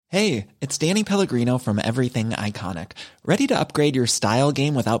Hey, it's Danny Pellegrino from Everything Iconic. Ready to upgrade your style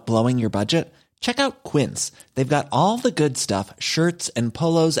game without blowing your budget? Check out Quince. They've got all the good stuff, shirts and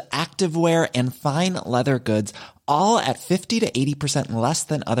polos, activewear, and fine leather goods, all at 50 to 80% less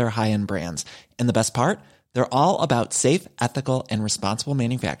than other high-end brands. And the best part? They're all about safe, ethical, and responsible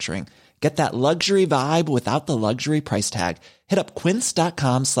manufacturing. Get that luxury vibe without the luxury price tag. Hit up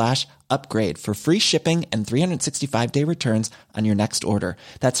quince.com/upgrade for free shipping and 365-day returns on your next order.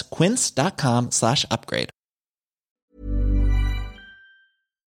 That's quince.com/upgrade.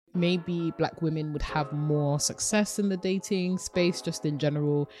 Maybe black women would have more success in the dating space just in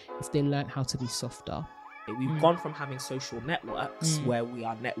general if they learned how to be softer. We've gone from having social networks where we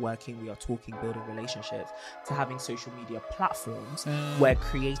are networking, we are talking, building relationships, to having social media platforms where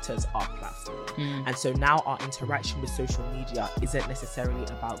creators are platformed. And so now our interaction with social media isn't necessarily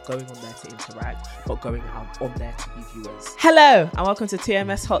about going on there to interact, but going out on there to be viewers. Hello, and welcome to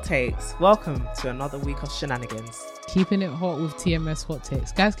TMS Hottakes. Welcome to another week of shenanigans. Keeping it hot with TMS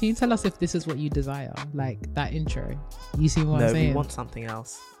Hottakes. Guys, can you tell us if this is what you desire? Like that intro. You see what I'm saying? No, we want something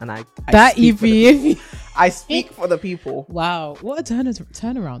else. And I speak for the people. Wow, what a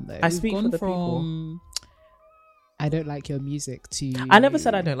turnaround though. I speak for the people. I don't like your music to... I never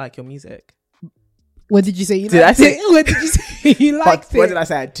said I don't like your music. What did you say? Did I say? What did you say? You liked it? What did I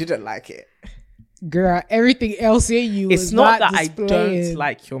say? I didn't like it. Girl, everything else in you it's was not that displaying. I don't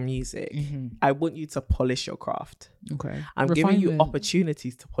like your music. I want you to polish your craft. Okay. I'm giving you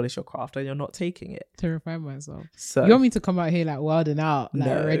opportunities to polish your craft and you're not taking it. To refine myself. So you want me to come out here like wild and out,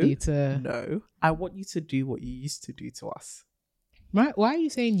 like ready to... No. I want you to do what you used to do to us. Right? Why are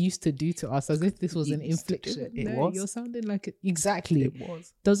you saying used to do to us as if this was an infliction? It was. You're sounding like it. Exactly. It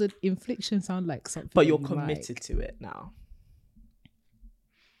was. Does an infliction sound like something? But you're committed to it now.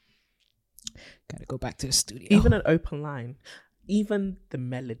 Gotta go back to the studio. Even an open line, even the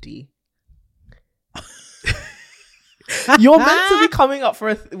melody. You're meant to be coming up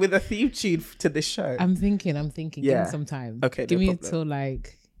with a theme tune to this show. I'm thinking. Yeah. Give me some time. Okay, give me until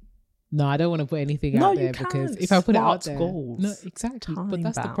like. No, I don't want to put anything out there because if I put it out there, no, exactly. But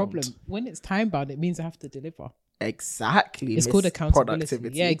that's the problem. When it's time bound, it means I have to deliver. Exactly. It's called accountability.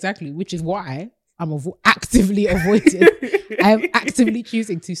 Yeah, exactly. Which is why I'm actively avoiding. I'm actively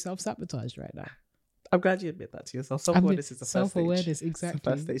choosing to self-sabotage right now. I'm glad you admit that to yourself. Self-awareness is the first stage. Self-awareness, exactly.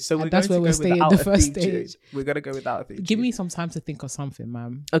 The first stage. So that's where we're staying the first stage. We're going to go without a theme. Give me some time to think of something,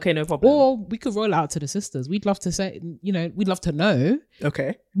 man. Okay, no problem. Or we could roll out to the sisters. We'd love to say, we'd love to know.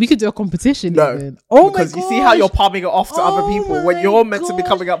 Okay. We could do a competition. No. Even. Oh because my gosh. you see how you're palming it off to other people when you're meant to be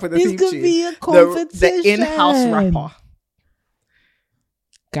coming up with a theme tune. This could be a competition. The in-house rapper.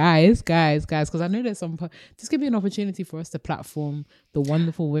 Guys, because I know there's this could be an opportunity for us to platform the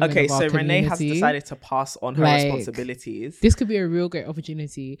wonderful women of our community. Renee has decided to pass on her responsibilities. This could be a real great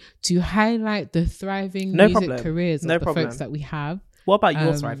opportunity to highlight the thriving music careers of the folks that we have. What about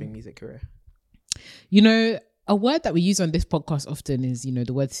your thriving music career? A word that we use on this podcast often is,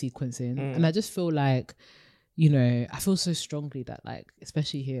 the word sequencing. And I just feel like, I feel so strongly that like,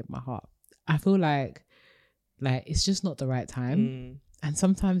 especially here in my heart, I feel like it's just not the right time. And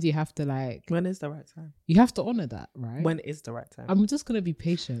sometimes you have to when is the right time? You have to honor that, right? When is the right time? I'm just going to be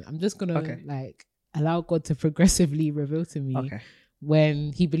patient. I'm just going to allow God to progressively reveal to me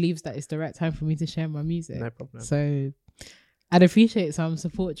when he believes that it's the right time for me to share my music. No problem. So I'd appreciate some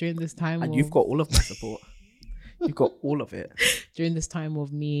support during this time. And you've got all of my support. You've got all of it. During this time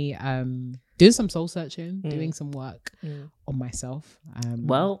of me doing some soul searching, doing some work on myself.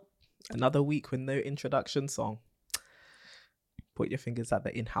 Another week with no introduction song. Put your fingers at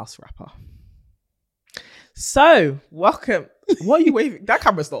the in-house rapper. So, welcome. What are you waving? That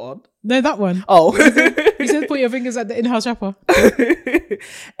camera's not on. No, that one. Oh. You said put your fingers at the in-house rapper.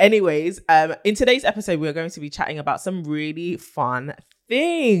 Anyways, in today's episode, we're going to be chatting about some really fun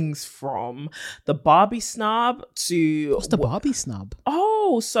things, from the Barbie snub to... What's the Barbie snub?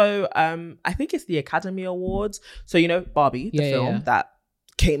 Oh, so I think it's the Academy Awards. So, Barbie, the film that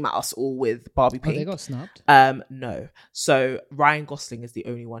came at us all with Barbie Pink. Oh, they got snubbed? No. So Ryan Gosling is the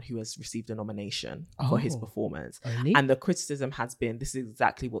only one who has received a nomination for his performance. Only? And the criticism has been, this is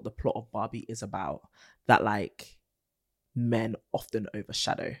exactly what the plot of Barbie is about. That men often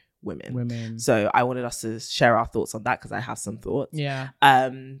overshadow women. So I wanted us to share our thoughts on that because I have some thoughts. Yeah.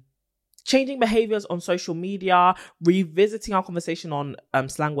 Changing behaviors on social media, revisiting our conversation on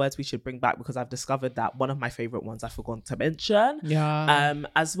slang words we should bring back, because I've discovered that one of my favorite ones I forgot to mention. Yeah.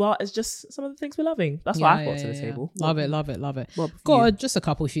 As well as just some of the things we're loving. That's what I've got to the table. Love it. Got just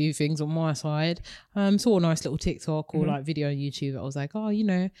a few things on my side. Saw a nice little TikTok or video on YouTube. I was like,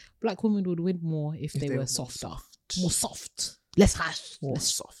 black women would win more if they were softer. More soft. less harsh, More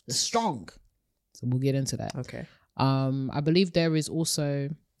less soft. less strong. So we'll get into that. Okay. I believe there is also.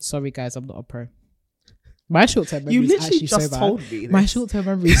 Sorry, guys, I'm not a pro. My short-term memory You is literally actually just so bad. told me this. My short-term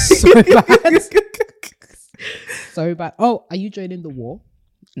memory is so bad. So bad. Oh, are you joining the war?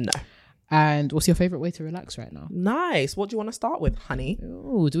 No. And what's your favorite way to relax right now? Nice. What do you want to start with, honey?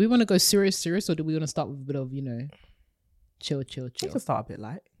 Oh, do we want to go serious, or do we want to start with a bit of, chill? We can start a bit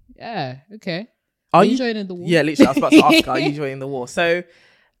light. Yeah, okay. Are you you joining the war? Yeah, literally. I was about to ask, are you joining the war? So,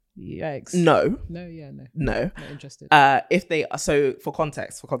 Yikes. no. No, yeah, no. No. Not interested. If they are, so for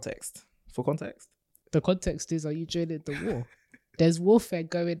context. The context is, are you joining the war? There's warfare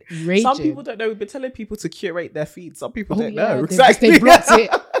going raging. Some people don't know. We've been telling people to curate their feed. Some people don't know. They blocked it.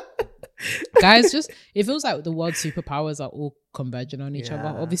 Guys, it feels like the world superpowers are all converging on each other.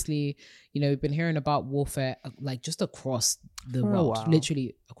 Obviously, we've been hearing about warfare like just across the world,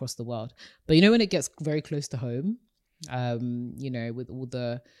 literally across the world. But when it gets very close to home, with all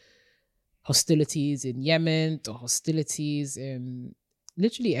the hostilities in Yemen, the hostilities in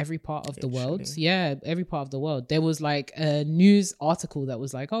literally every part of the world. Yeah, every part of the world. There was like a news article that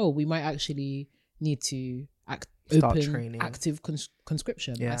was like, oh, we might actually need to open training. Active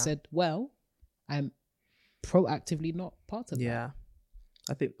conscription. Yeah. I said, well, I'm proactively not part of that. Yeah.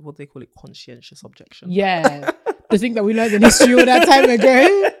 I think what they call it, conscientious objection. Yeah. The thing that we learned in history all that time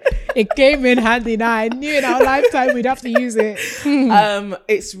ago. It came in handy now. I knew in our lifetime we'd have to use it.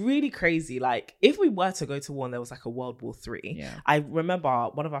 It's really crazy. Like, if we were to go to war and there was like a World War III, I remember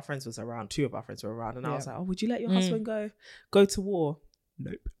one of our friends was around, two of our friends were around, and I was like, oh, would you let your husband go to war?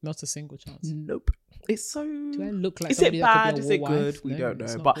 Nope. Not a single chance. Nope. It's so... Do I look like is somebody it that bad? could be a Is it war good? wife? We No, don't know.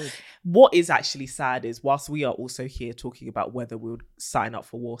 it's not But good. what is actually sad is, whilst we are also here talking about whether we would sign up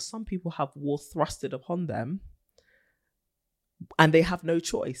for war, some people have war thrusted upon them and they have no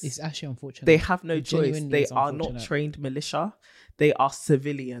choice. It's actually unfortunate. They have no It choice. genuinely They is are not unfortunate. trained militia. They are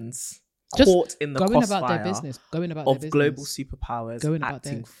civilians Just caught in the going crossfire about their business. Going about of their global business. superpowers Going about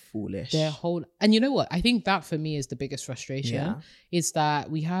acting foolish. Their whole, and you know what? I think that for me is the biggest frustration. Yeah. Is that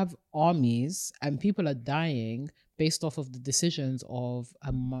we have armies and people are dying based off of the decisions of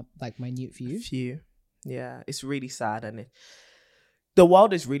a minute few. Yeah, it's really sad, and the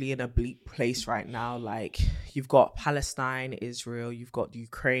world is really in a bleak place right now. Like, you've got Palestine, Israel, you've got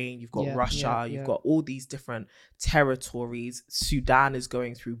Ukraine, you've got Russia, you've got all these different territories. Sudan is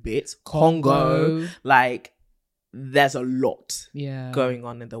going through bits. Congo. Like, there's a lot going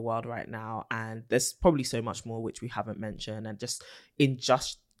on in the world right now, and there's probably so much more which we haven't mentioned, and just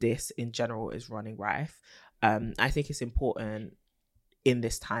injustice in general is running rife. I think it's important in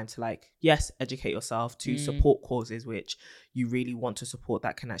this time to educate yourself, to support causes which you really want to support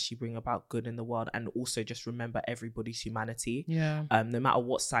that can actually bring about good in the world, and also just remember everybody's humanity. No matter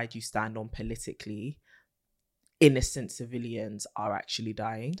what side you stand on politically, innocent civilians are actually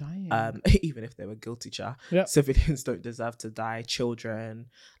dying. Even if they were guilty. Civilians don't deserve to die.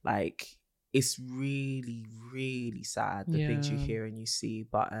 Children, it's really, really sad, the things you hear and you see.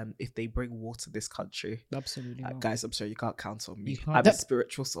 But if they bring war to this country, absolutely not. Guys, I'm sorry, you can't count on me. can't. I'm a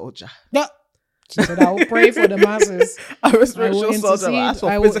spiritual soldier. She said, I will pray for the masses. I'm a spiritual soldier. But as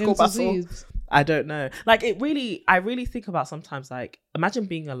for physical battle, I don't know. I really think about sometimes, imagine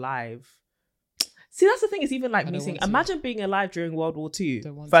being alive. See, that's the thing, is even me saying, imagine being alive during World War II.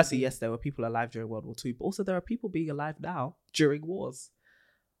 Firstly, yes, there were people alive during World War II, but also there are people being alive now during wars.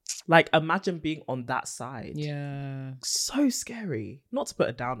 Imagine being on that side. Yeah. So scary. Not to put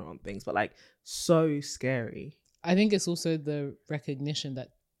a downer on things, but so scary. I think it's also the recognition that,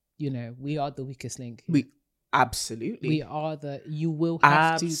 we are the weakest link. Absolutely. We are you will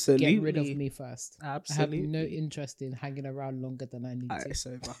have to get rid of me first. Absolutely. I have no interest in hanging around longer than I need to. It's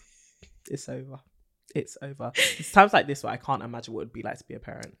over. It's over. It's over. It's times like this where I can't imagine what it would be like to be a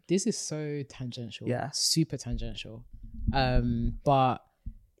parent. This is so tangential. Yeah. Super tangential. But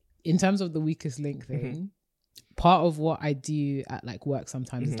in terms of the weakest link thing, part of what I do at work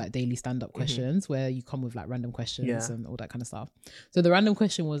sometimes is daily stand-up questions where you come with random questions and all that kind of stuff. So the random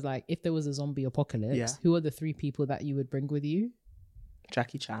question was if there was a zombie apocalypse, who are the 3 people that you would bring with you?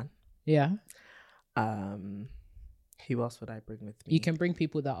 Jackie Chan. Yeah. Who else would I bring with me? You can bring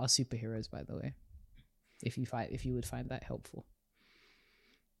people that are superheroes, by the way, if you would find that helpful.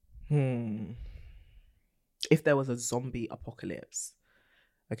 If there was a zombie apocalypse,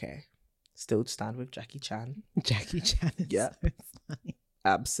 okay, still stand with Jackie Chan. Jackie Chan is so funny.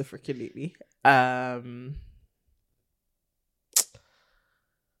 Absolutely. I'm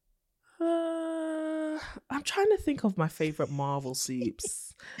trying to think of my favorite Marvel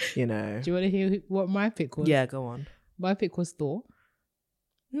soups. Do you want to hear what my pick was? Yeah, go on. My pick was Thor.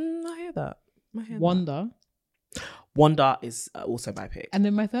 I hear that. Wanda. Wanda is also my pick. And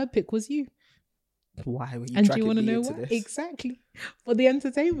then my third pick was you. Why were you And do dragging you want to me know into why? this? Exactly. For the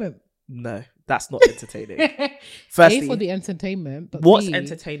entertainment. No, that's not entertaining. Firstly, A, for the entertainment, but what's B,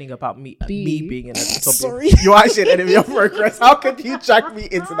 entertaining about me B, being in a zombie? sorry. You're actually an enemy of progress. How could you drag me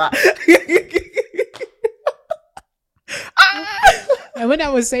into that? And when I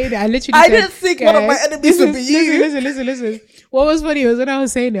was saying it, I literally said, didn't think one of my enemies would be you. Listen. What was funny was when I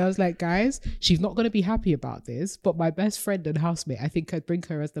was saying it, I was like, guys, she's not going to be happy about this, but my best friend and housemate, I think I'd bring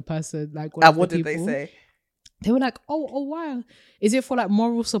her as the person, like, one And of what the did they people. say? They were like, oh, wow. Is it for like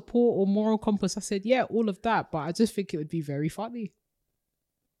moral support or moral compass? I said, yeah, all of that, but I just think it would be very funny.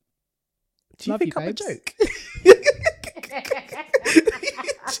 Do you think I'm a joke?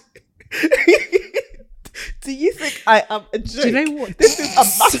 Do you think I am a joke? Do you know what? This is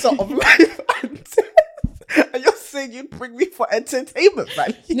a matter of life and death. And you're saying you'd bring me for entertainment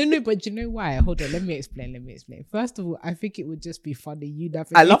value? No, but do you know why? Hold on, let me explain. First of all, I think it would just be funny. You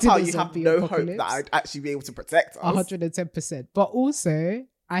I love how you have no hope that I'd actually be able to protect us. 110%. But also,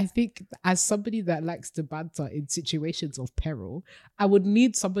 I think as somebody that likes to banter in situations of peril, I would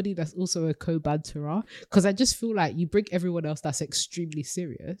need somebody that's also a co-banterer, because I just feel like you bring everyone else that's extremely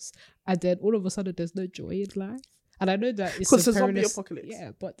serious, and then all of a sudden there's no joy in life. And I know that it's a zombie perilous apocalypse.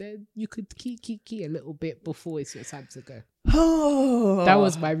 Yeah, but then you could key a little bit before it's your time to go. Oh, That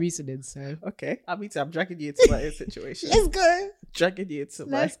was my reasoning. So okay. I'm dragging you into my own situation. let's go. Dragging you into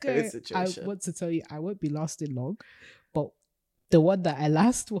my own situation. I want to tell you, I won't be lasting long, but the one that I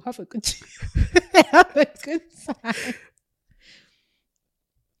last will have a good have a good time.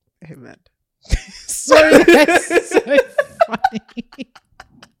 Amen. Sorry, that's so funny.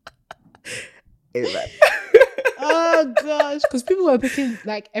 Amen. Oh gosh, because people were picking,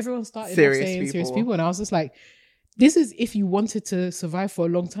 like, everyone started Serious saying serious people. people, and I was just like, this is if you wanted to survive for a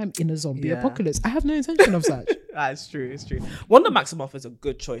long time in a zombie Yeah. apocalypse. I have no intention of such. It's true. It's true. Wanda Maximoff is a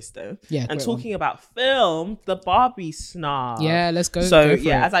good choice, though. Yeah, And great talking about film, the Barbie snub. Yeah, let's go. So go for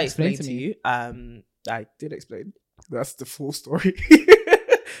yeah, it. as I Explain explained to me. you, I did explain. That's the full story.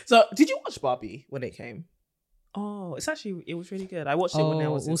 So, did you watch Barbie when it came? Oh, it was really good. I watched it when I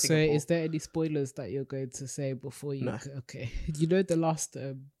was in also, Singapore. is there any spoilers that you're going to say before you? No. Okay, you know the last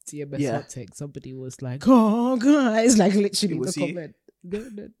TMS Yeah. hot take, somebody was like, "Oh, guys," like literally It was the you? comment.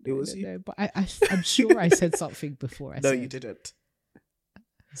 No, It was you? no. But I'm sure I said something before. No, you didn't.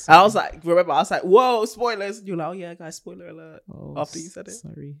 Sorry. I was like, whoa, spoilers. And you're like, oh yeah, guys, spoiler alert. Oh, after you said it.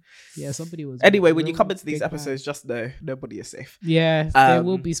 Sorry. Yeah, somebody was. Anyway, when you real come into these big episodes, just know nobody is safe. bad. Yeah, there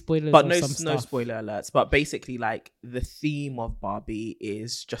will be spoilers, But of no, some no stuff. spoiler alerts. But basically, like, the theme of Barbie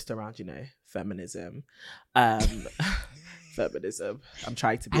is just around, feminism. Feminism. I'm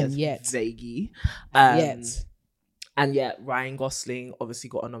trying to be And as yet. vaguey. Yet. And yet, Ryan Gosling obviously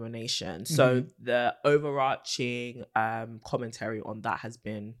got a nomination. So the overarching commentary on that has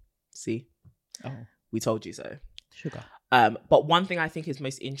been, see, Oh, we told you so. sugar. But one thing I think is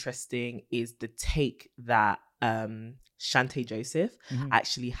most interesting is the take that Shantae Joseph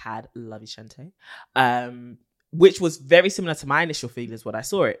actually had, love you Shantae, which was very similar to my initial feelings when I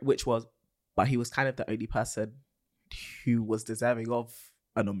saw it, which was, but he was kind of the only person who was deserving of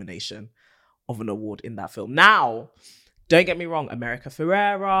a nomination, of an award in that film. Now, don't get me wrong, America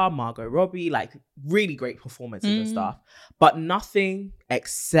Ferrera, Margot Robbie, like, really great performances and stuff, but nothing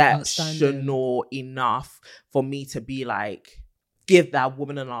exceptional enough for me to be like, give that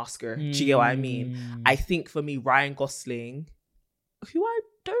woman an Oscar. Do you get what I mean? I think for me, Ryan Gosling, who I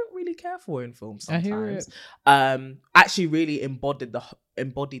don't really care for in films I hear sometimes, actually really embodied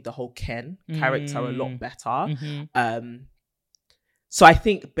the whole Ken character a lot better. So I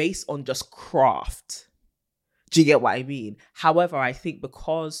think based on just craft, do you get what I mean? However, I think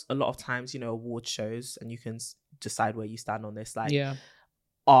because a lot of times, award shows, and you can decide where you stand on this, like,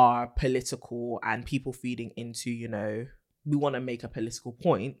 are political and people feeding into, we want to make a political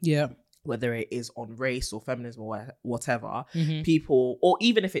point. Yeah. Whether it is on race or feminism or whatever, people, or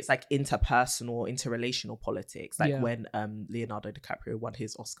even if it's like interpersonal, interrelational politics, like when Leonardo DiCaprio won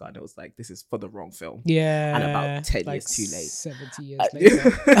his Oscar and it was like, this is for the wrong film. Yeah. And about 10 years too late. 70 years later.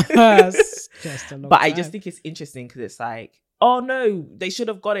 That's just a long But time. I just think it's interesting because it's like, oh no, they should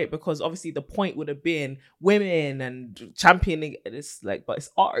have got it because obviously the point would have been women and championing. It's like, but it's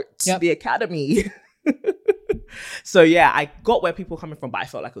art, the Academy. So yeah, I got where people were coming from, but I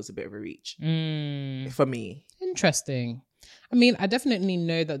felt like it was a bit of a reach for me. Interesting. I mean, I definitely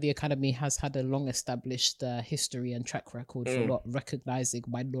know that the Academy has had a long established history and track record for not recognizing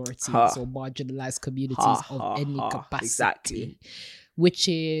minorities or marginalized communities of any capacity. Exactly. Which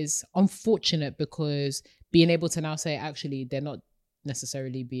is unfortunate because being able to now say, actually, they're not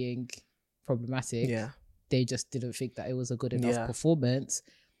necessarily being problematic. Yeah. they just didn't think that it was a good enough performance,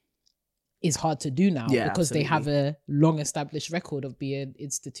 is hard to do now because they have a long established record of being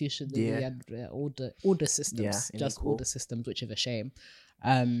institutionally and all the systems, just all the systems, which is a shame.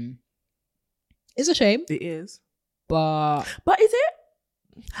 It's a shame. It is. But is it?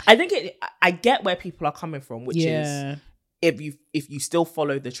 I think I get where people are coming from, which is if you still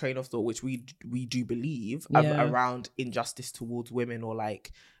follow the train of thought, which we do believe around injustice towards women or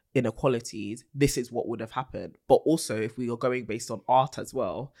like inequalities, this is what would have happened. But also, if we are going based on art as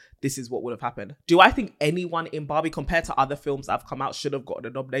well, this is what would have happened. Do I think anyone in Barbie, compared to other films that have come out, should have gotten a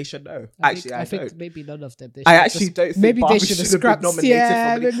nomination? No, I think maybe none of them. I actually don't think maybe Barbie should have been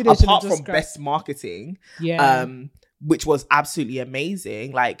nominated apart from best marketing. Which was absolutely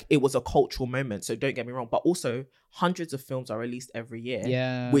amazing. Like, it was a cultural moment, so don't get me wrong. But also, hundreds of films are released every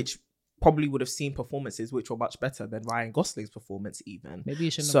year, which probably would have seen performances which were much better than Ryan Gosling's performance even. Maybe he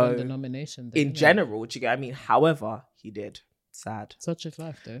shouldn't have won the nomination. Then, in general, do you get what I mean? However, he did. Sad. Such is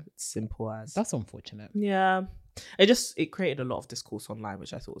life, though. Simple as. That's unfortunate. Yeah. It created a lot of discourse online,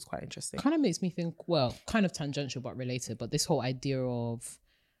 which I thought was quite interesting. Kind of makes me think, well, kind of tangential but related, but this whole idea of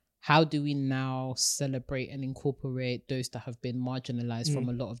how do we now celebrate and incorporate those that have been marginalized from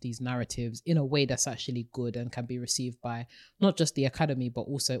a lot of these narratives in a way that's actually good and can be received by not just the Academy, but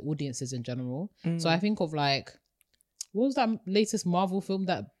also audiences in general. So I think of like, what was that latest Marvel film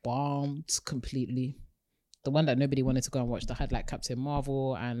that bombed completely? The one that nobody wanted to go and watch, that had like Captain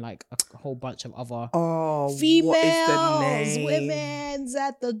Marvel and like a whole bunch of other females, what is the name? Women's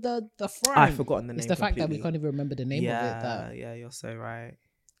at the front. I've forgotten the name. It's the fact that we can't even remember the name of it. Yeah, you're so right.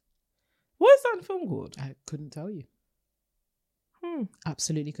 What is that film called? I couldn't tell you.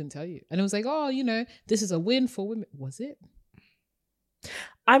 Absolutely couldn't tell you. And it was like, oh, this is a win for women. Was it?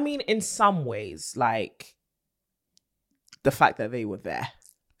 I mean, in some ways, like the fact that they were there.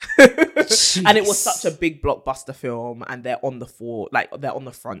 And it was such a big blockbuster film and they're on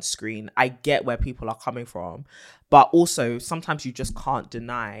the front screen. I get where people are coming from. But also, sometimes you just can't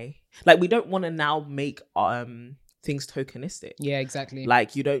deny. Like, we don't want to now make things tokenistic. Yeah, exactly.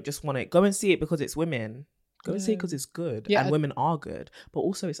 Like, you don't just want to go and see it because it's women. Go and see it because it's good. And women are good. But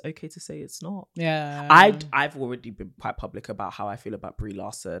also, it's okay to say it's not. Yeah. I've already been quite public about how I feel about Brie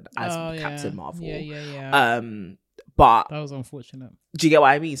Larson as Captain Marvel. Yeah. But that was unfortunate. Do you get what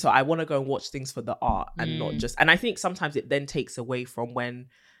I mean? So I want to go and watch things for the art and not just... And I think sometimes it then takes away from when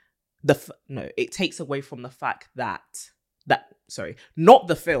it takes away from the fact that not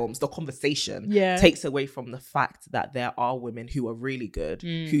the films, the conversation takes away from the fact that there are women who are really good,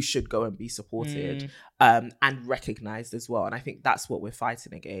 who should go and be supported and recognized as well. And I think that's what we're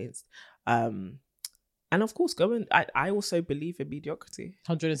fighting against. And of course, I also believe in mediocrity.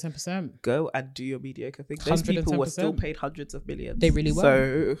 110%. Go and do your mediocre thing. Those people were still paid hundreds of millions. They really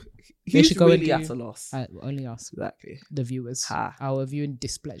were. So they should go really and at a loss. I only ask exactly the viewers. Our viewing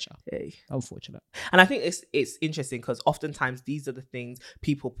displeasure. Hey. Unfortunate. And I think it's interesting because oftentimes these are the things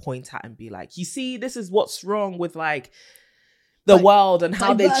people point at and be like, you see, this is what's wrong with like the world and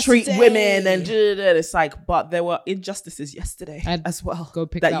how diversity. They treat women and it's like, but there were injustices yesterday as well go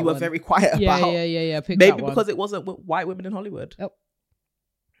pick that you were one. very quiet about. Yeah. Pick maybe that because it wasn't white women in Hollywood. Yep.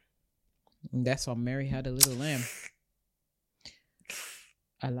 And that's why Mary had a little lamb.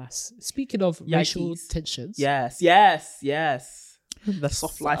 Alas. Speaking of racial tensions. Yes. The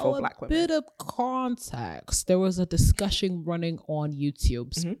soft life of black women. A bit of context. There was a discussion running on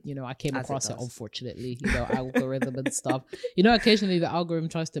YouTube. I came across it, unfortunately. Algorithm and stuff. Occasionally the algorithm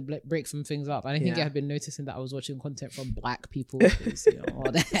tries to break some things up. And I think I have been noticing that I was watching content from black people.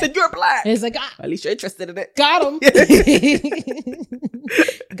 All that. Said you're black. And it's like, at least you're interested in it. Got him.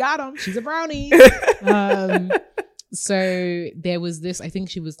 Got him. She's a brownie. So there was this, I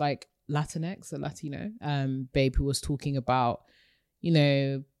think she was like Latinx or Latino babe who was talking about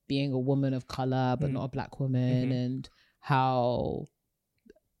being a woman of color, but not a black woman, and how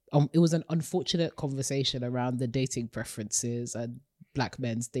it was an unfortunate conversation around the dating preferences and black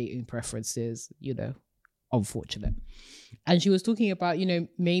men's dating preferences, unfortunate. And she was talking about,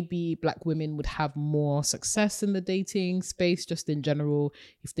 maybe black women would have more success in the dating space just in general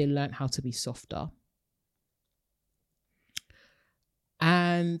if they learned how to be softer.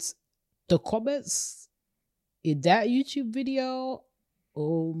 And the comments in that YouTube video,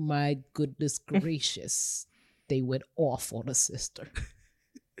 oh my goodness gracious, they went off on a sister.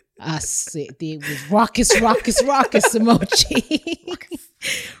 I said they was raucous emoji.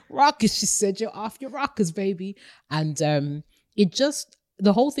 Raucous, she said, you're off your rockers, baby. And the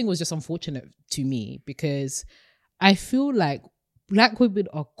whole thing was just unfortunate to me because I feel like black women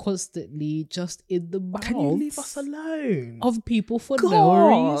are constantly just in the mouths. Can you leave us alone? Of people for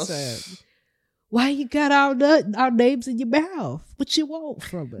no reason. Why you got our names in your mouth? What you want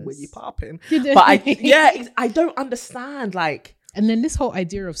from us? When you popping. But I don't understand. Like, and then this whole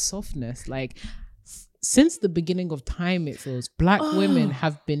idea of softness, like since the beginning of time, it feels Black women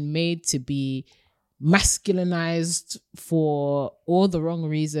have been made to be masculinized for all the wrong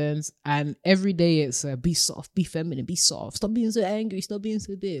reasons, and every day it's be soft, be feminine, be soft, stop being so angry, stop being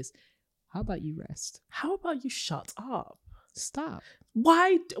so this. How about you rest? How about you shut up? Stop.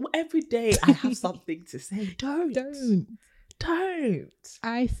 Why every day I have something to say? Don't.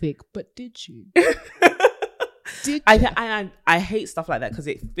 I think, but did you? I hate stuff like that because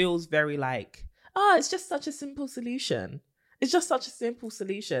it feels very like, it's just such a simple solution. It's just such a simple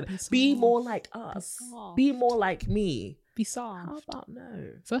solution. Be more like us. Be more like me. Be soft. How about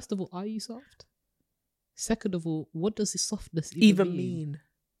no? First of all, are you soft? Second of all, what does this softness even mean?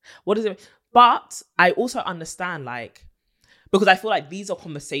 What does it mean? But I also understand, like, because I feel like these are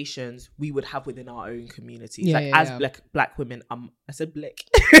conversations we would have within our own communities. Black women, I said blick.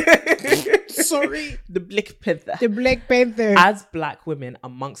 Sorry. The Black Panther. The Black Panther. As Black women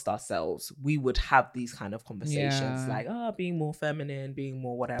amongst ourselves, we would have these kind of conversations. Like, being more feminine, being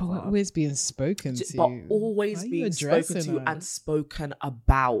more whatever. But always being spoken to. But always being spoken to and spoken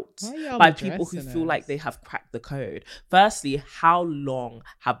about by people who feel like they have cracked the code. Firstly, how long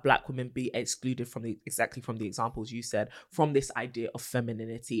have Black women been excluded from the examples you said, from this idea of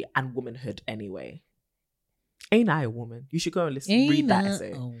femininity and womanhood anyway? Ain't I a woman? You should go and read that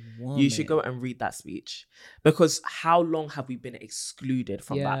essay. You should go and read that speech. Because how long have we been excluded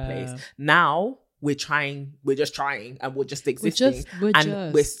from that place? Now we're just trying and we're just existing.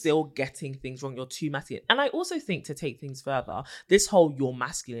 We're still getting things wrong. You're too masculine. And I also think, to take things further, this whole you're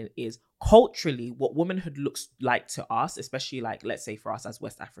masculine is culturally what womanhood looks like to us, especially like, let's say for us as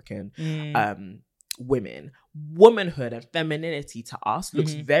West African women, womanhood and femininity to us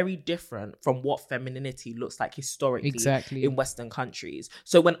looks very different from what femininity looks like historically in Western countries.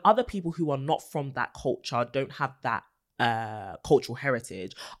 So when other people who are not from that culture, don't have that cultural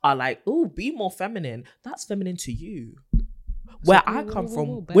heritage, are like, oh, be more feminine, that's feminine to you. Where I come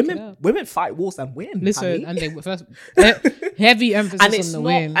from, women fight wars and win. Listen, and they first heavy emphasis on the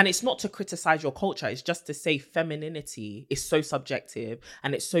win. And it's not to criticize your culture. It's just to say femininity is so subjective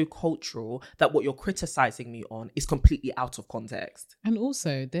and it's so cultural that what you're criticizing me on is completely out of context. And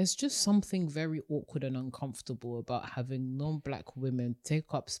also, there's just something very awkward and uncomfortable about having non-Black women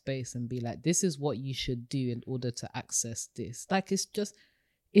take up space and be like, "This is what you should do in order to access this." Like,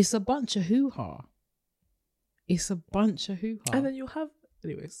 it's a bunch of hoo-ha. It's a bunch of hoo-ha. And then you'll have...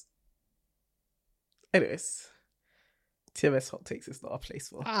 Anyways. TMS Hottakes is not a place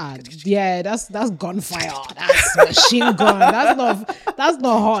for... Yeah, that's gunfire. That's machine gun. That's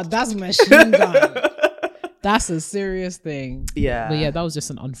not hot. That's machine gun. That's a serious thing. Yeah. But yeah, that was just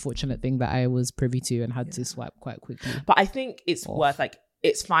an unfortunate thing that I was privy to and had to swipe quite quickly. But I think it's worth, like,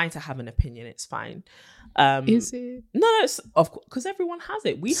 it's fine to have an opinion. It's fine. Is it? No, it's of course, because everyone has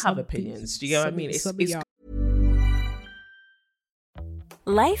it. We have opinions. Do you know what I mean? It's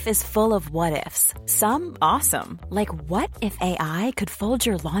Life is full of what-ifs. Some awesome, like what if AI could fold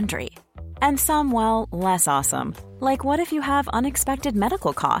your laundry? And some, well, less awesome, like what if you have unexpected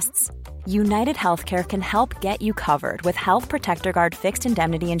medical costs? United Healthcare can help get you covered with Health Protector Guard fixed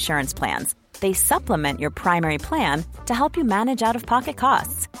indemnity insurance plans. They supplement your primary plan to help you manage out-of-pocket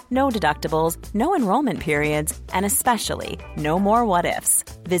costs. No deductibles, no enrollment periods, and especially no more what-ifs.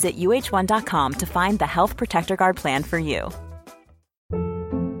 Visit uh1.com to find the Health Protector Guard plan for you.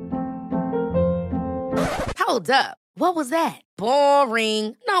 Hold up. What was that?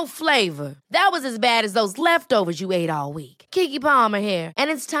 Boring. No flavor. That was as bad as those leftovers you ate all week. Keke Palmer here, and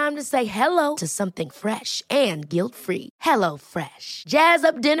it's time to say hello to something fresh and guilt-free. Hello Fresh. Jazz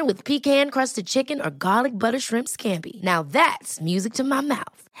up dinner with pecan-crusted chicken or garlic butter shrimp scampi. Now that's music to my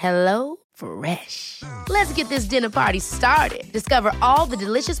mouth. Hello Fresh. Let's get this dinner party started. Discover all the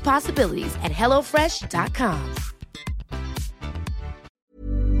delicious possibilities at HelloFresh.com.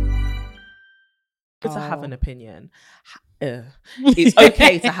 To have an opinion. It's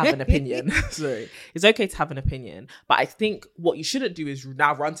okay to have an opinion. Sorry. It's okay to have an opinion. But I think what you shouldn't do is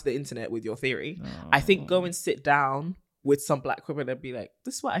now run to the internet with your theory. I think go and sit down with some Black women and be like,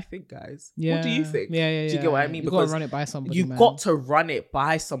 this is what I think, guys. Yeah. What do you think? Yeah. Do you get what I mean? You've got to run it by somebody. You've got to run it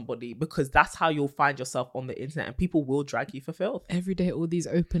by somebody, because that's how you'll find yourself on the internet, and people will drag you for filth. Every day, all these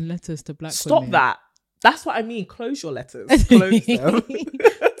open letters to Black women. Stop that. That's what I mean. Close your letters. Close them.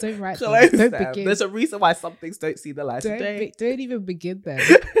 Don't write Close them. Don't begin. There's a reason why some things don't see the light of day. Don't even begin them.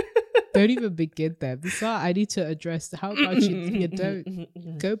 Don't even begin them. This I need to address. How about you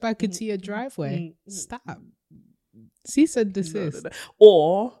don't go back into your driveway? Stop. Cease and desist. No.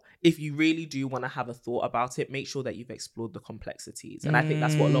 Or if you really do want to have a thought about it, make sure that you've explored the complexities. And I think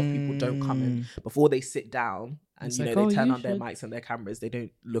that's what a lot of people don't come in before they sit down and, It's you know, like, they turn you on their should- mics and their cameras. They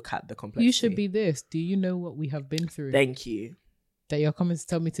don't look at the complexity. You should be this. Do you know what we have been through? Thank you. That you're coming to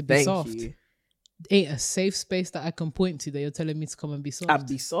tell me to be Thank soft. you. Ain't a safe space that I can point to that you're telling me to come and be soft. And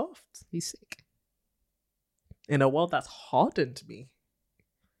be soft. Be sick. In a world that's hardened me.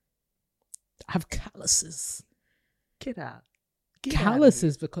 I have calluses. Get out.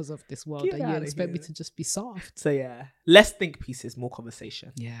 Calluses because of this world. Get That you outta expect me here. to just be soft. So yeah, less think pieces, more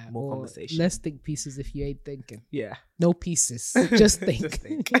conversation. Yeah. More or conversation. Less think pieces if you ain't thinking. Yeah. No pieces. Just think. Just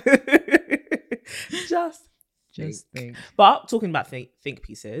think. Just Just think. But talking about think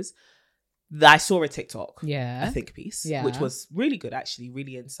pieces, I saw a TikTok, Yeah. a think piece, Yeah. which was really good, actually,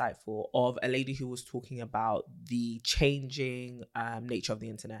 really insightful, of a lady who was talking about the changing nature of the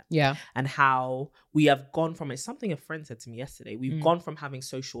internet Yeah. and how we have gone from, it's something a friend said to me yesterday, we've gone from having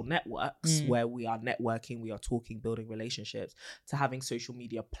social networks where we are networking, we are talking, building relationships, to having social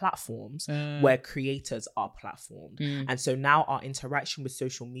media platforms where creators are platformed. And so now our interaction with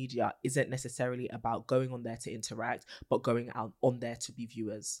social media isn't necessarily about going on there to interact, but going out on there to be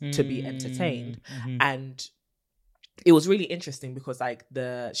viewers, to be entertained. And it was really interesting because like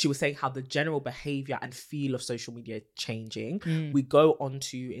she was saying how the general behavior and feel of social media is changing. We go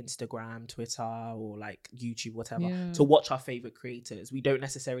onto Instagram, Twitter, or like YouTube, whatever, to watch our favorite creators. We don't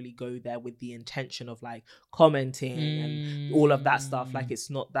necessarily go there with the intention of like commenting and all of that stuff. Like it's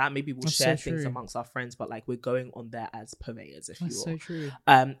not that. Maybe we'll share things amongst our friends, but like we're going on there as purveyors, if That's you so will. true.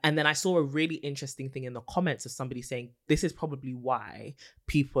 And then I saw a really interesting thing in the comments of somebody saying this is probably why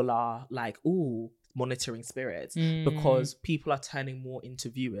people are like, ooh, monitoring spirits, because people are turning more into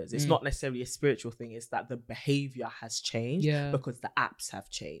viewers. It's not necessarily a spiritual thing, it's that the behavior has changed because the apps have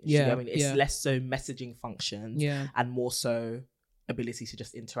changed. You know what I mean? It's less so messaging functions and more so ability to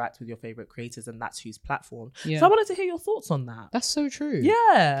just interact with your favorite creators, and that's whose platform. So I wanted to hear your thoughts on that. That's so true.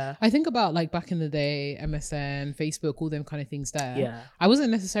 Yeah. I think about like back in the day, MSN, Facebook, all them kind of things there. Yeah. I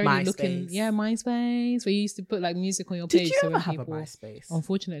wasn't necessarily MySpace. looking. Yeah, MySpace, where you used to put like music on your page. Did you so ever when have a people, MySpace?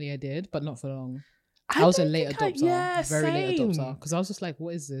 Unfortunately, I did, but not for long. I was a don't late think adopter, very late same. adopter, because I was just like,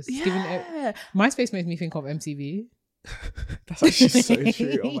 "What is this?" Yeah. MySpace made me think of MTV. That's actually so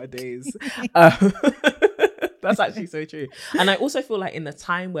true on my days. That's actually so true. And I also feel like in the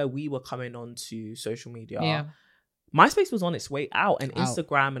time where we were coming on to social media, MySpace was on its way out, and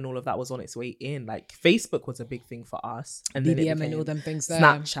Instagram and all of that was on its way in. Like Facebook was a big thing for us, and then it BBM and became all them things there.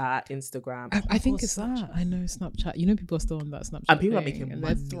 Snapchat, Instagram. I think it's that. I know Snapchat. You know, people are still on that Snapchat. And people are thing, making and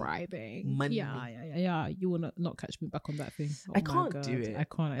money. they're thriving. Money. Yeah. You will not catch me back on that thing. Oh I my can't God. do it. I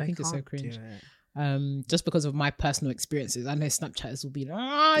can't. I think it's so can't cringe. do it. Just because of my personal experiences. I know Snapchatters will be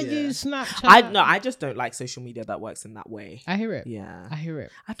like, you Snapchat. I just don't like social media that works in that way. I hear it. Yeah. I hear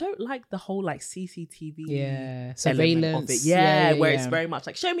it. I don't like the whole like CCTV Yeah. element Surveillance. of it. Yeah, where it's very much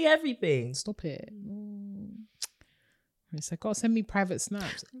like, show me everything. Stop it. It's like, oh, send me private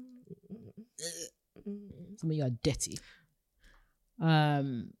snaps. Some of you are dirty. Yeah.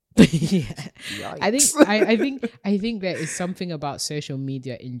 I think there is something about social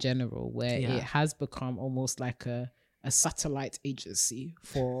media in general where it has become almost like a satellite agency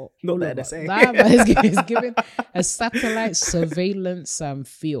for Not all that of they're us. saying. Nah, but it's given a satellite surveillance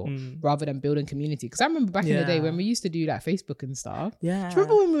feel rather than building community. Because I remember back in the day when we used to do like Facebook and stuff. Yeah. Do you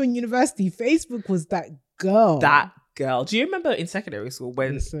remember when we were in university? Facebook was that girl. That girl. Do you remember in secondary school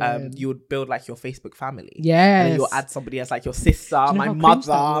when Listen. you would build like your Facebook family? Yes. And you'll add somebody as like your sister, Do you know my how cringe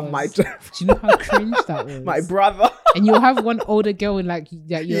that mother, was? my Do you know how cringe that was? my brother. And you'll have one older girl in like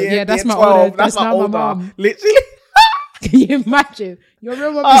that's my 12, older. That's my now older. my mom. Literally, Can you imagine? Your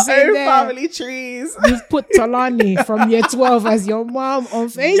real mom our is saying own there. family trees. You've put Talani from year 12 as your mom on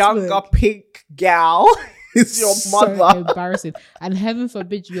Facebook. Younger pink gal is your mother. So embarrassing. And heaven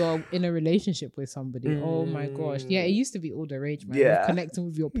forbid you're in a relationship with somebody. Oh my gosh. Yeah, it used to be all the rage, man. Yeah. Connecting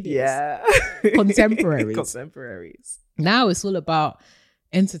with your peers. Yeah. Contemporaries. Contemporaries. Now it's all about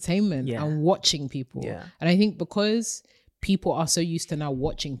entertainment Yeah. and watching people. Yeah. And I think because people are so used to now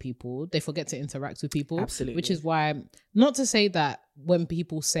watching people, they forget to interact with people. Absolutely. Which is why, not to say that when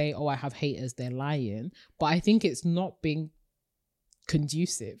people say, oh, I have haters, they're lying, but I think it's not being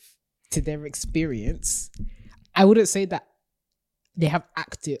conducive to their experience. I wouldn't say that they have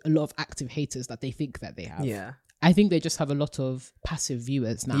a lot of active haters that they think that they have. Yeah. I think they just have a lot of passive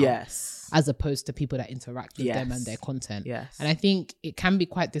viewers now. Yes. As opposed to people that interact with them Yes. and their content. Yes. And I think it can be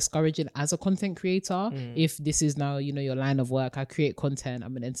quite discouraging as a content creator if this is now, your line of work. I create content,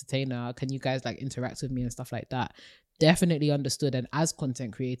 I'm an entertainer. Can you guys like interact with me and stuff like that? Definitely understood. And as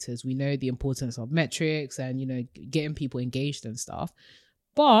content creators, we know the importance of metrics and, getting people engaged and stuff.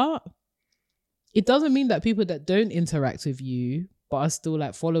 But it doesn't mean that people that don't interact with you but are still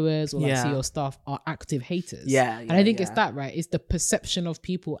like followers or like see your stuff are active haters. And I think it's that, right? It's the perception of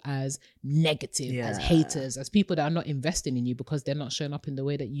people as negative, as haters, as people that are not investing in you because they're not showing up in the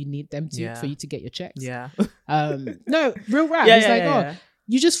way that you need them to for you to get your checks. No, real rap. It's like,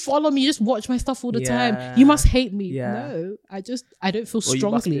 you just follow me, you just watch my stuff all the time. You must hate me. No, I don't feel strongly.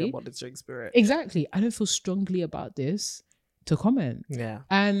 You must be a monitoring spirit. Exactly. I don't feel strongly about this to comment.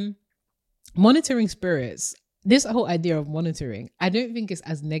 And monitoring spirits, this whole idea of monitoring, I don't think it's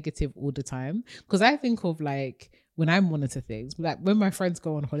as negative all the time. Because I think of like when I monitor things, like when my friends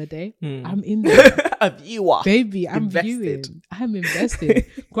go on holiday, I'm in there. A viewer. Baby, I'm invested. viewing. I'm invested.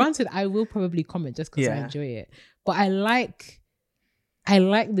 Granted, I will probably comment just because I enjoy it. But I like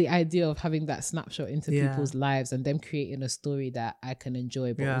the idea of having that snapshot into people's lives and them creating a story that I can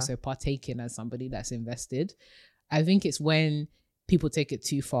enjoy, but also partake in as somebody that's invested. I think it's when people take it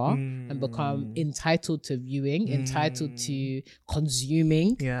too far and become entitled to viewing, entitled to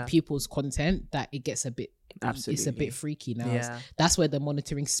consuming people's content, that it gets a bit it's a bit freaky now. That's where the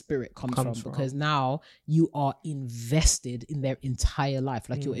monitoring spirit comes from, because now you are invested in their entire life.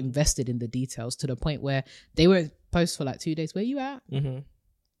 Like you're invested in the details to the point where they won't post for like 2 days. Where you at?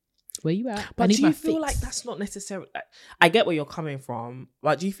 Where you at? But do you feel like that's not necessarily, like, I get where you're coming from,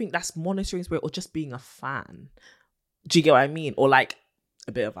 but do you think that's monitoring spirit or just being a fan? Do you get what I mean? Or like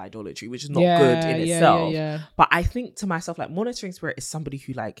a bit of idolatry, which is not good in itself. But I think to myself, like, monitoring spirit is somebody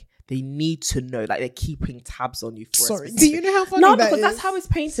who, like, they need to know, like, they're keeping tabs on you for do you know how funny no, that because is? that's how it's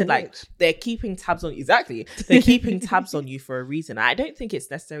painted. Like, they're keeping tabs on you. Exactly. They're keeping tabs on you for a reason. I don't think it's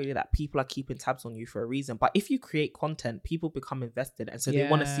necessarily that people are keeping tabs on you for a reason, but if you create content, people become invested, and so they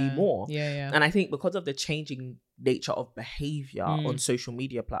want to see more. And I think because of the changing nature of behavior on social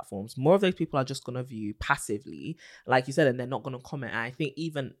media platforms, more of those people are just going to view passively, like you said, and they're not going to comment. And I think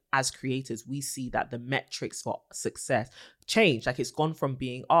even as creators, we see that the metrics for success change. Like, it's gone from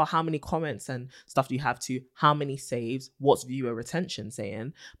being, oh, how many comments and stuff do you have, to how many saves, what's viewer retention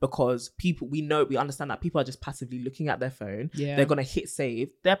saying, because people, we understand that people are just passively looking at their phone. They're going to hit save.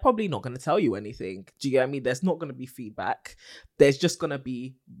 They're probably not going to tell you anything. Do you get what I mean? There's not going to be feedback. There's just going to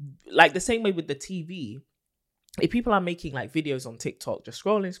be, like, the same way with the TV. If people are making like videos on TikTok, just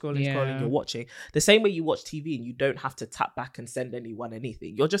scrolling, you're watching, the same way you watch TV and you don't have to tap back and send anyone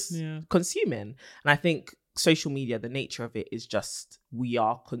anything. You're just consuming. And I think social media, the nature of it is just, we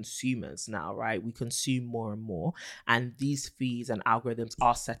are consumers now, right? We consume more and more. And these feeds and algorithms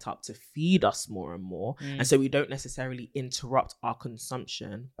are set up to feed us more and more. And so we don't necessarily interrupt our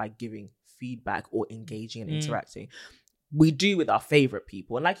consumption by giving feedback or engaging and interacting. We do with our favorite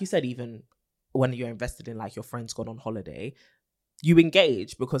people. And like you said, even when you're invested in, like, your friend's gone on holiday, you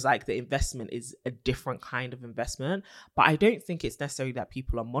engage because, like, the investment is a different kind of investment. But I don't think it's necessarily that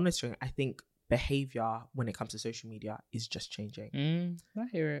people are monitoring. I think behavior when it comes to social media is just changing. I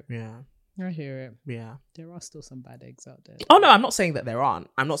hear it. I hear it. There are still some bad eggs out there. Oh no, I'm not saying that there aren't.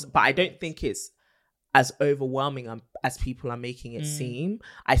 But I don't think it's as overwhelming as people are making it seem.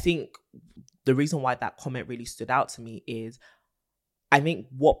 I think the reason why that comment really stood out to me is, I think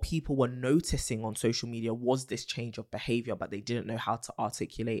what people were noticing on social media was this change of behavior, but they didn't know how to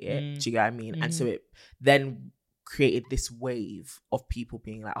articulate it. Do you get what I mean? And so it then created this wave of people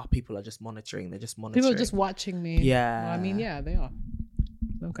being like, oh, people are just monitoring. They're just monitoring. People are just watching me. Yeah. Well, I mean, yeah, they are.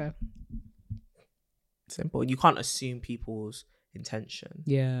 Okay. Simple. You can't assume people's intention.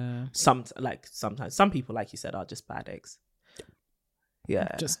 Yeah. Sometimes some people, like you said, are just bad eggs.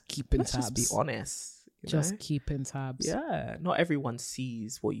 Yeah. Just keeping tabs. Let's just be honest. Just keeping tabs. Yeah. Not everyone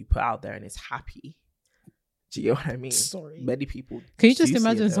sees what you put out there and is happy. Do you know what I mean? Sorry. Many people. Can you just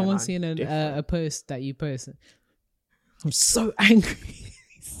imagine someone seeing a post that you post? I'm so angry.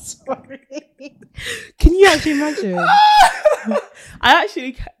 Sorry. Can you actually imagine? I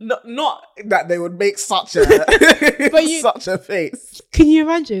actually not that they would make such a such a face. Can you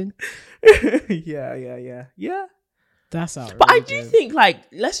imagine? Yeah. That's outrageous. But I do think, like,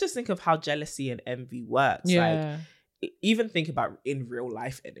 let's just think of how jealousy and envy works. Yeah. Like, even think about in real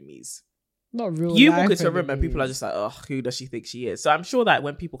life enemies. Not real You life walk into a room enemies. and people are just like, oh, who does she think she is? So I'm sure that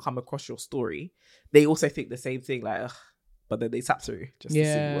when people come across your story, they also think the same thing, like, ugh, but then they tap through just to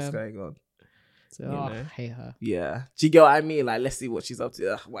see what's going on. So, I hate her. Yeah. Do you get what I mean? Like, let's see what she's up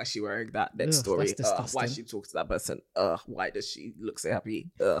to. Why is she wearing that next story? That's disgusting. Why she talks to that person? Why does she look so happy?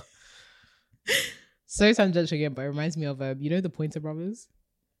 So tangential again, but it reminds me of you know, the Pointer Brothers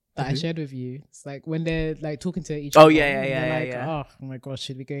that I shared with you. It's like when they're like talking to each other. Oh yeah. Oh my gosh,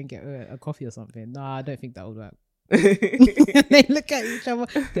 should we go and get a coffee or something? Nah, I don't think that would work. They look at each other.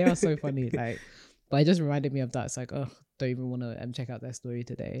 They are so funny. Like, But it just reminded me of that. It's like, oh, don't even want to check out their story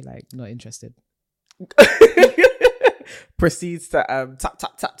today. Like, not interested. Proceeds to tap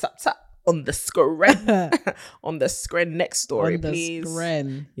tap tap tap tap on the screen on the screen next story, on the please.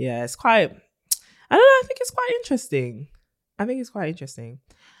 Screen. Yeah, it's quite. I don't know. I think it's quite interesting.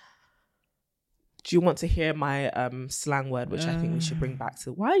 Do you want to hear my slang word, which I think we should bring back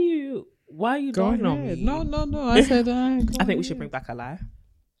to? Why are you doing on me? No. I said I think we should bring back a lie.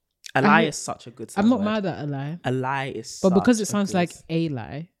 A lie is such a good. I'm not word. mad at a lie. A lie is, but because it sounds like a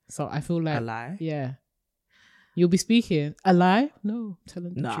lie, so I feel like a lie. Yeah, you'll be speaking a lie. No,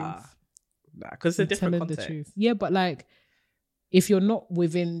 telling the truth. Nah, because it's a different context. The truth. Yeah, but like, if you're not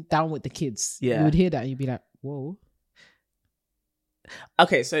down with the kids, you would hear that and you'd be like, whoa.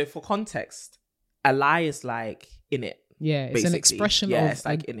 Okay, so for context, a lie is like in it. Yeah, it's an expression of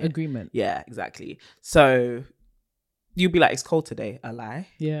like agreement. Yeah, exactly. So you'd be like, it's cold today. A lie.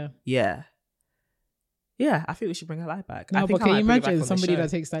 Yeah. I think we should bring a lie back. No, but can you imagine somebody that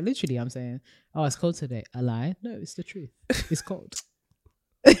takes that literally? I'm saying, oh, it's cold today. A lie? No, it's the truth. It's cold.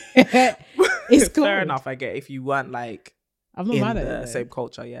 It's cold. Fair enough. I get if you weren't like I'm not mad at the same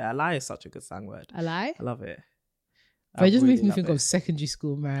culture. Yeah, a lie is such a good slang word. A lie? I love it. But it just makes me think of secondary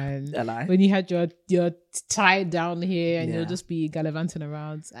school, man. A lie? When you had your tie down here and you'll just be gallivanting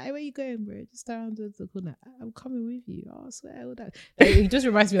around. Hey, where you going, bro? Just around the corner. I'm coming with you. Oh, I swear. All that. Like, it just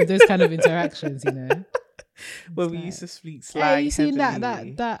reminds me of those kind of interactions, you know. When we used to speak slang. Hey, you seen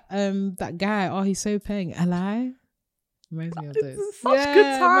that guy? Oh, he's so paying. A lie? Reminds me of those. Such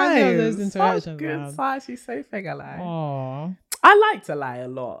good times. Those interactions. Such good times. She's so paying a lie. Aww. I like to lie a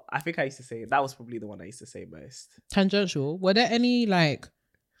lot. I think I used to say that was probably the one I used to say most. Tangential. Were there any like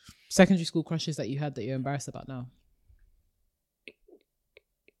secondary school crushes that you had that you're embarrassed about now?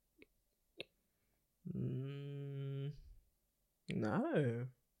 No.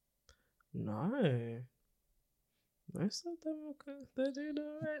 Most of them are good. They're doing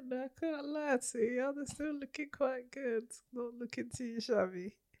alright now. I can't lie to you. They're still looking quite good. Not looking too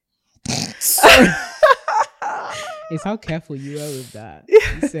shabby. It's how careful you are with that.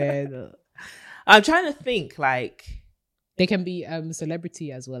 You said I'm trying to think like they can be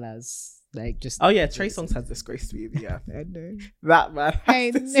celebrity as well as like just. Oh yeah, Trey Songz has disgraced me. Yeah, I know that man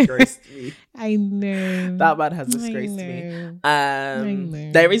has disgraced me. I know that man has disgraced me.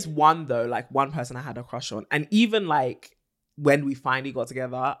 There is one though, like one person I had a crush on, and even like when we finally got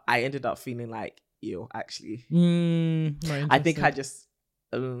together, I ended up feeling like, ew, actually, I think I just.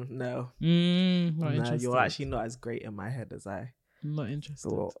 No, you're actually not as great in my head as I'm not interested.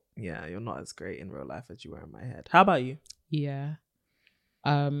 Well, yeah, you're not as great in real life as you were in my head. How about you? Yeah,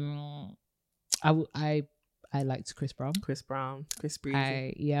 I liked Chris Brown. Chris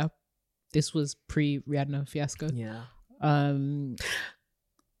Breezy. Yeah, this was pre Rihanna fiasco. Yeah.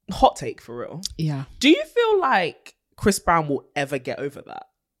 Hot take for real. Yeah. Do you feel like Chris Brown will ever get over that?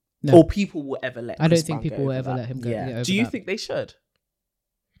 No. Or people will ever let? I don't think people will ever let him go. Yeah. Get over Do you that. think they should?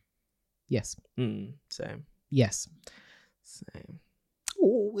 Yes. Same. Yes. Same.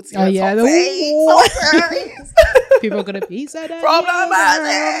 Oh, it's yeah. People are gonna be so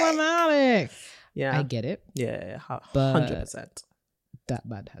problematic. Yeah, I get it. Yeah, 100%. That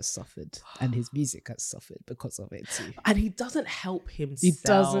man has suffered, and his music has suffered because of it too. And he doesn't help himself. He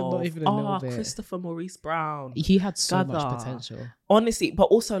doesn't, not even a little bit. Christopher Maurice Brown. He had so much potential. Honestly, but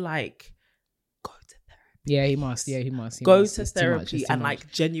also like. Yeah, he must. Go to therapy and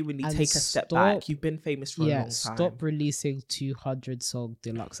like genuinely take a step back. You've been famous for a long time. Stop releasing 200 song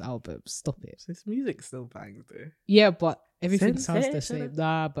deluxe albums. Stop it. His music still bangs though. Yeah, but everything sounds the same.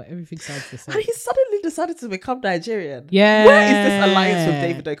 But everything sounds the same. And he suddenly decided to become Nigerian. Yeah. Where is this alliance with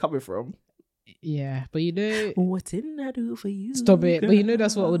Davido coming from? Yeah, but you know, what didn't I do for you? Stop it. But you know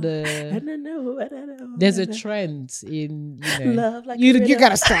that's what all the. I don't know. There's a trend in love like you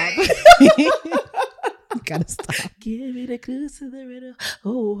gotta stop. You gotta stop. Give me the clues to the riddle.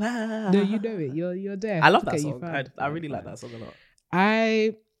 Oh wow. No, you know it. You're there. I love that song. I really like that song a lot.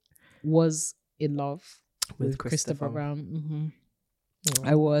 I was in love with Christopher Brown. Mm-hmm.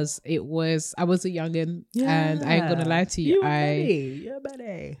 I was a youngin', and I ain't gonna lie to you. You're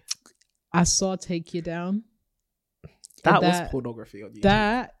Betty. I saw Take You Down. That was pornography on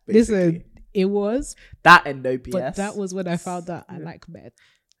YouTube. Listen, it was that and No BS. But that was when I found out I like men.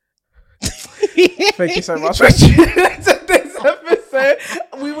 Thank you so much for tuning into this episode.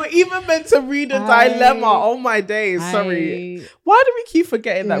 We were even meant to read a dilemma. Oh my days. Sorry. Why do we keep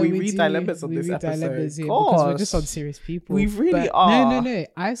forgetting that we read dilemmas on this episode? Because we're just on serious people. We really are. No.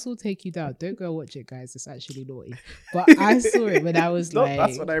 I saw Take You Down. Don't go watch it, guys. It's actually naughty. But I saw it when I was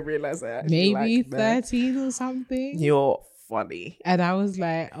that's when I realized I maybe 13 or something. You're funny. And I was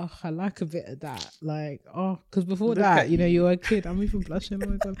like, oh, I like a bit of that. Like, oh, because before Look that, at you know, you. you were a kid. I'm even blushing. Oh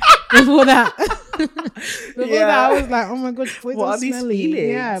my God. Before that, I was like, oh my God, boys What are are these smelly. feelings?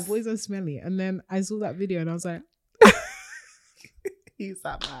 Yeah, boys are smelly. And then I saw that video and I was like, He's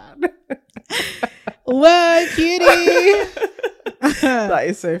that man. whoa, cutie. That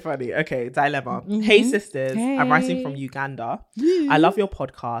is so funny. Okay, dilemma. Hey sisters, I'm writing from Uganda. I love your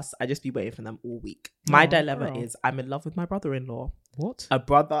podcast. I just be waiting for them all week. My dilemma is I'm in love with my brother-in-law. What? A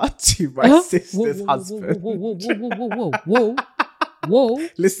brother to my sister's husband. Whoa.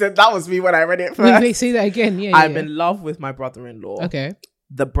 Listen, that was me when I read it first. Wait, say that again. Yeah, I'm in love with my brother-in-law. Okay.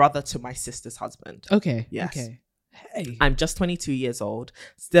 The brother to my sister's husband. Okay. Yes. Okay. Hey. I'm just 22 years old,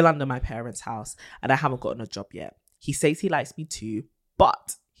 still under my parents' house, and I haven't gotten a job yet. He says he likes me too,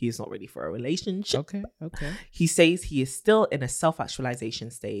 but he is not ready for a relationship. Okay. He says he is still in a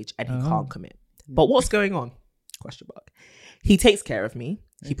self-actualization stage and he can't commit. But what's going on? Question mark. He takes care of me.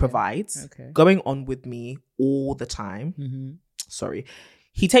 He provides. Going on with me all the time. Sorry.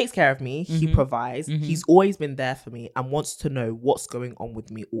 He takes care of me. He provides. He's always been there for me and wants to know what's going on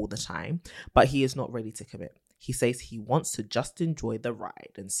with me all the time. But he is not ready to commit. He says he wants to just enjoy the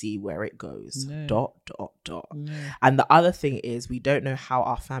ride and see where it goes. ... No. And the other thing is we don't know how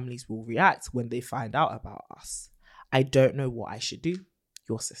our families will react when they find out about us. I don't know what I should do.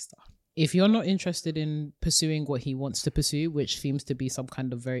 Your sister. If you're not interested in pursuing what he wants to pursue, which seems to be some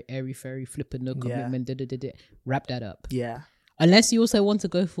kind of very airy-fairy flipping no commitment, wrap that up. Yeah. Unless you also want to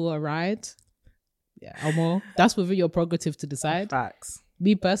go for a ride. Yeah. Almo, that's within your prerogative to decide. Facts.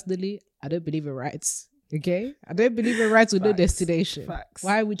 Me personally, I don't believe in rides. Okay? I don't believe in rides with no destination. Facts.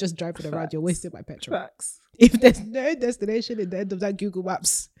 Why are we just driving around? You're wasting my petrol. Facts. If there's no destination at the end of that Google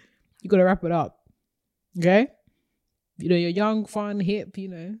Maps, you got to wrap it up. Okay? You know, you're young, fun, hip, you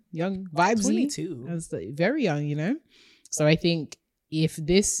know, young, vibesy. 22. And very young, you know? So I think if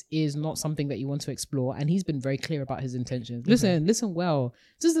this is not something that you want to explore, and he's been very clear about his intentions. Listen well.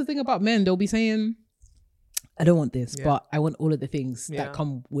 This is the thing about men. They'll be saying, I don't want this, but I want all of the things that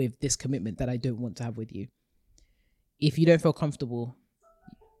come with this commitment that I don't want to have with you. If you don't feel comfortable,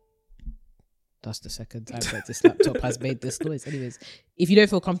 that's the second time that this laptop has made this noise. Anyways, if you don't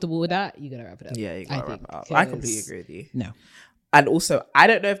feel comfortable with that, you gotta wrap it up. Yeah, you gotta wrap it up. I completely agree with you. No. And also, I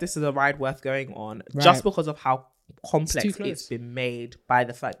don't know if this is a ride worth going on just because of how complex it's been made by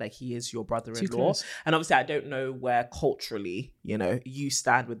the fact that he is your brother-in-law. And obviously, I don't know where culturally, you know, you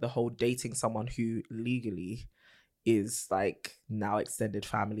stand with the whole dating someone who legally is like now extended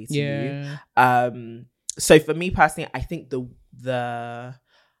family to you. So for me personally, I think the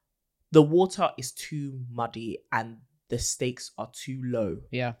water is too muddy and the stakes are too low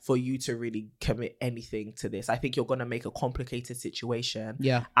for you to really commit anything to this. I think you're going to make a complicated situation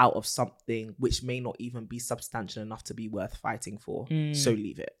out of something which may not even be substantial enough to be worth fighting for. So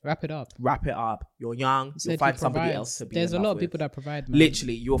leave it. Wrap it up. You're young. You'll find somebody else to be There's in love a lot of with. people that provide, man.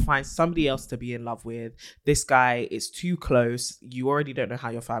 Literally, you'll find somebody else to be in love with. This guy is too close. You already don't know how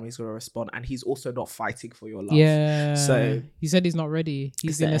your family's going to respond. And he's also not fighting for your love. Yeah. So he said he's not ready.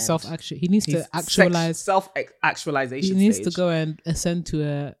 He's in a self-action. He needs to actualize. Self-actualization. He needs stage. to go and ascend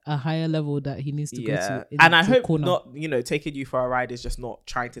to a higher level that he needs to go to. And I hope not, you know, taking you for a ride is just not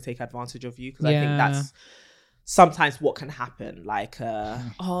trying to take advantage of you, because I think that's sometimes what can happen. Like,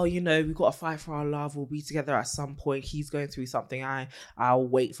 oh, you know, we've got to fight for our love. We'll be together at some point. He's going through something. I'll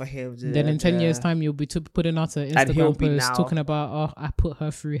wait for him. Then in 10 years' time, you'll be putting out an Instagram post talking about, oh, I put her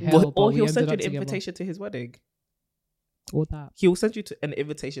through hell. Or he'll send you an invitation to his wedding. Or that. He'll send you an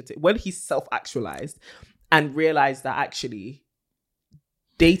invitation to when he's self-actualized and realize that actually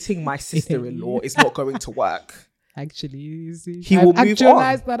dating my sister-in-law is not going to work. Actually, you see, he will move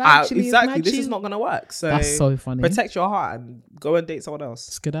on. That actually exactly, this is not going to work. So that's so funny. Protect your heart and go and date someone else.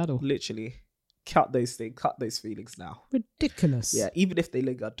 Skedaddle. Literally, cut those things, cut those feelings now. Ridiculous. Yeah, even if they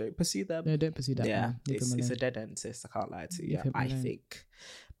linger, don't pursue them. No, don't pursue that. Yeah, it's a dead end, sis. I can't lie to you. I think,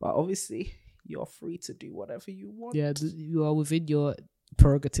 but obviously, you're free to do whatever you want. Yeah, you are within your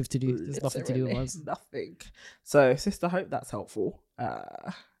prerogative to do. There's nothing to do with us. Nothing. So, sister, hope that's helpful.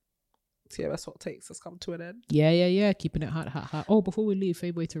 TMS Hot Takes has come to an end. Yeah. Keeping it hot. Oh, before we leave,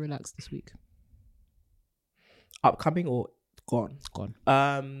 favorite way to relax this week? Upcoming or gone? Gone.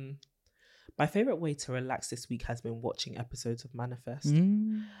 My favorite way to relax this week has been watching episodes of Manifest.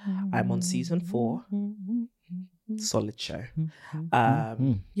 I'm on season 4. Solid show.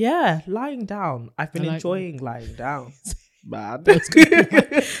 Yeah, lying down. I've been enjoying lying down. Man. I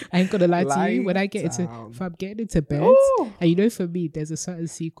ain't gonna lie to you. When I get if I'm getting into bed, and you know, for me, there's a certain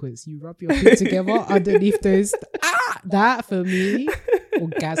sequence. You rub your feet together underneath those. That for me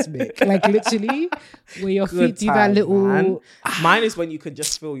orgasmic. Like literally, where your Good feet do that time, little. man. Mine is when you can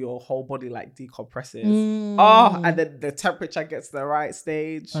just feel your whole body like decompresses. Mm. Oh, and then the temperature gets to the right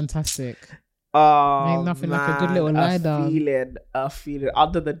stage. Fantastic. Oh, Ain't nothing like a good man, little lie down. A feeling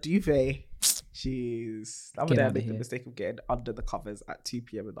under the duvet. Jeez. The other Get day I outta made the here. mistake of getting under the covers at 2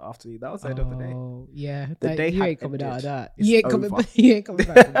 p.m. in the afternoon. That was the end of the day. Oh, yeah. The day you had ain't coming out of ended. that. It's You ain't coming. over. You ain't coming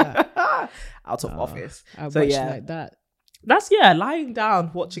back from that. Out of office. I So watch yeah, like that. that's lying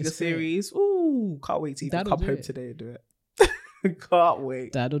down, watching It's a great. series. Ooh, can't wait to even That'll come do home it. today and do it. Can't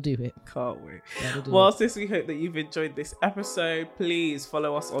wait. That'll do it. Can't wait. That'll do Well, it. sis, we hope that you've enjoyed this episode. Please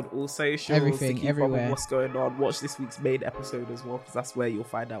follow us on all socials. Everything, to keep up with everywhere. what's going on. Watch this week's main episode as well, because that's where you'll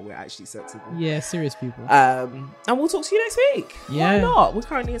find out we're actually sensible. Yeah, serious people. And we'll talk to you next week. Yeah. Why not? We're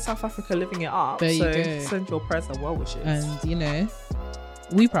currently in South Africa living it up. There you so go. send your prayers and well wishes. And you know,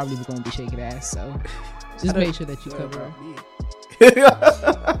 we probably be going to be shaking ass. So just make sure that you cover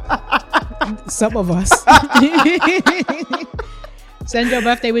some of us. Send your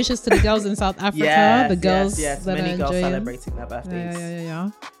birthday wishes to the girls in South Africa. Yes, the girls yes. that Many are girls enjoying. celebrating their birthdays.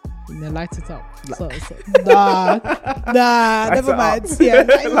 Yeah. And they light it up. Nah, never it mind. up. Yeah,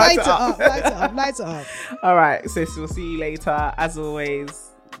 Light light it it up. up, light it up, light it up. All right, sis, we'll see you later. As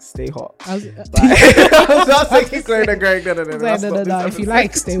always, stay hot. I was, That's keep going and going. No. That's not no. this If you episode.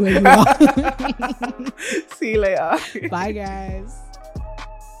 like, stay where you are. See you later. Bye, guys.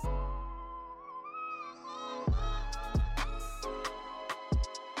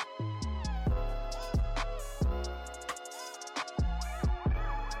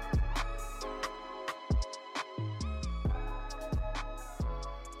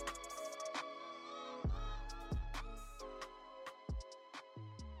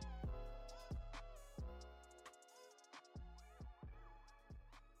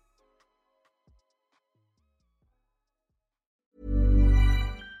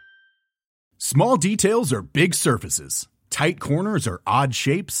 Small details are big surfaces. Tight corners are odd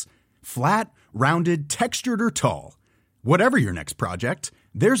shapes. Flat, rounded, textured, or tall. Whatever your next project,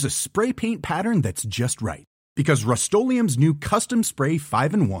 there's a spray paint pattern that's just right. Because Rust-Oleum's new Custom Spray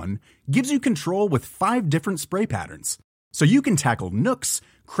 5-in-1 gives you control with 5 different spray patterns. So you can tackle nooks,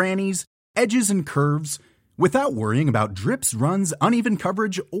 crannies, edges, and curves without worrying about drips, runs, uneven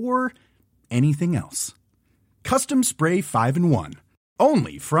coverage, or anything else. Custom Spray 5-in-1.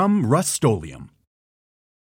 Only from Rust-Oleum.